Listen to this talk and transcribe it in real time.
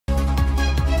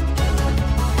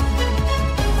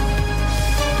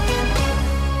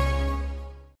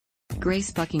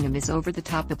Grace Buckingham is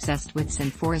over-the-top obsessed with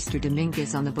San Forrester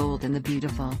Dominguez on The Bold and the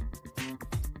Beautiful.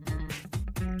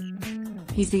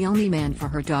 He's the only man for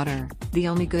her daughter, the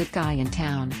only good guy in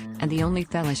town, and the only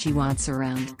fella she wants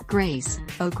around. Grace,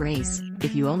 oh Grace,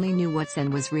 if you only knew what Zen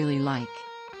was really like.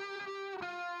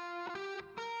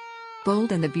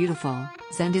 Bold and the Beautiful,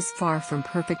 Zende's far from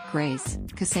perfect Grace,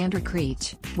 Cassandra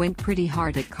Creech, went pretty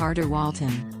hard at Carter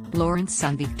Walton, Lauren's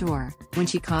son Victor, when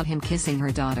she caught him kissing her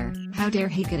daughter. How dare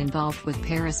he get involved with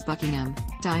Paris Buckingham,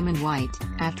 Diamond White,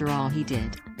 after all he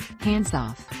did. Hands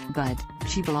off, bud,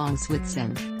 she belongs with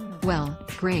Zende. Well,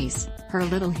 Grace, her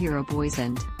little hero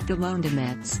boysened, the Lone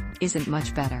Metz, isn't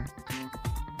much better.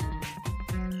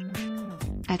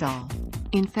 At all.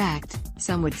 In fact,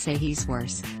 some would say he's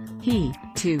worse. He,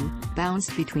 too,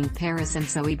 bounced between Paris and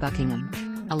Zoe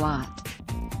Buckingham. A lot.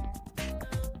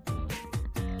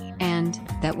 And,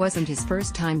 that wasn't his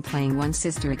first time playing one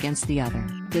sister against the other.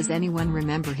 Does anyone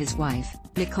remember his wife,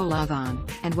 Nicole Avon,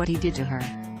 and what he did to her?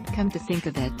 Come to think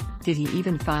of it, did he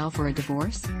even file for a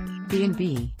divorce?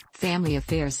 B&B, family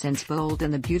affairs since Bold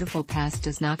and the Beautiful past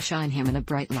does not shine him in a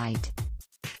bright light.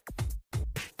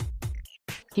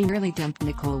 He nearly dumped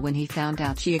Nicole when he found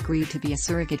out she agreed to be a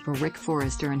surrogate for Rick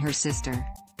Forrester and her sister.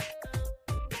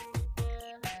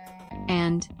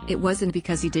 And, it wasn't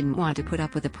because he didn't want to put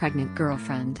up with a pregnant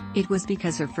girlfriend, it was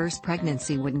because her first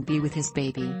pregnancy wouldn't be with his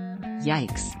baby.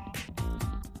 Yikes.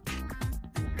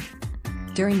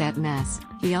 During that mess,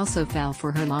 he also fell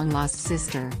for her long-lost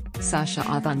sister, Sasha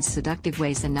Avon's seductive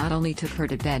ways, and not only took her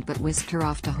to bed but whisked her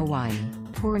off to Hawaii.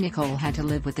 Poor Nicole had to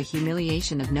live with the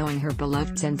humiliation of knowing her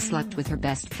beloved Zen slept with her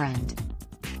best friend.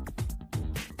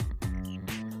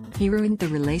 He ruined the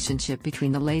relationship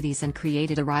between the ladies and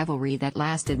created a rivalry that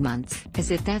lasted months. As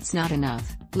if that's not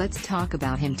enough, let's talk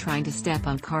about him trying to step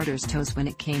on Carter's toes when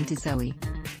it came to Zoe.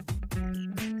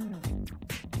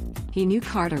 He knew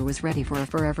Carter was ready for a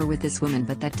forever with this woman,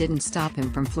 but that didn't stop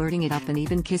him from flirting it up and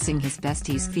even kissing his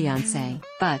bestie's fiancée.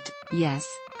 But, yes,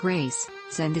 Grace,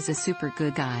 Zende is a super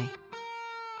good guy.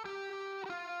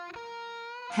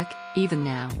 Heck, even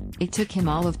now, it took him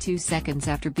all of 2 seconds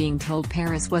after being told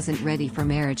Paris wasn't ready for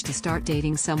marriage to start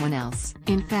dating someone else.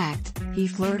 In fact, he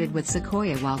flirted with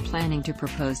Sequoia while planning to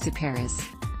propose to Paris.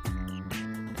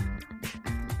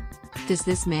 Does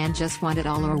this man just want it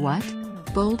all or what?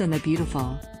 Bold and the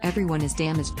Beautiful, everyone is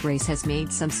damaged. Grace has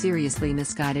made some seriously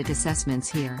misguided assessments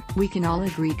here. We can all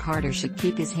agree Carter should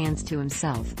keep his hands to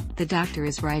himself, the doctor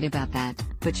is right about that,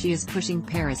 but she is pushing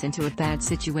Paris into a bad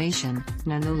situation,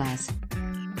 nonetheless.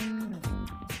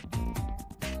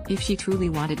 If she truly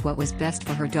wanted what was best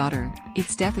for her daughter,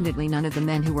 it's definitely none of the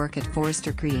men who work at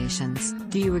Forrester Creations.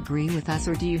 Do you agree with us,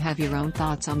 or do you have your own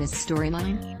thoughts on this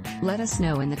storyline? Let us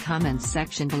know in the comments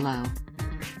section below.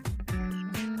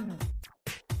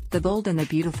 The Bold and the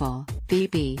Beautiful,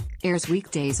 BB, airs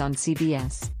weekdays on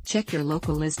CBS. Check your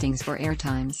local listings for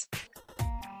airtimes.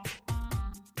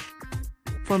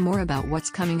 For more about what's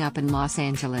coming up in Los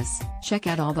Angeles, check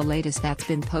out all the latest that's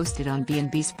been posted on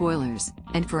B&B Spoilers,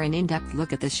 and for an in-depth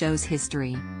look at the show's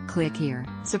history, click here.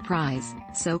 Surprise,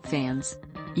 soap fans!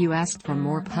 You asked for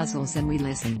more puzzles and we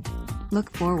listened.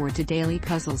 Look forward to daily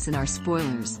puzzles in our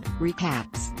spoilers,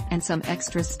 recaps, and some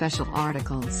extra special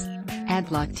articles. Ad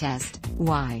block test,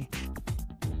 why?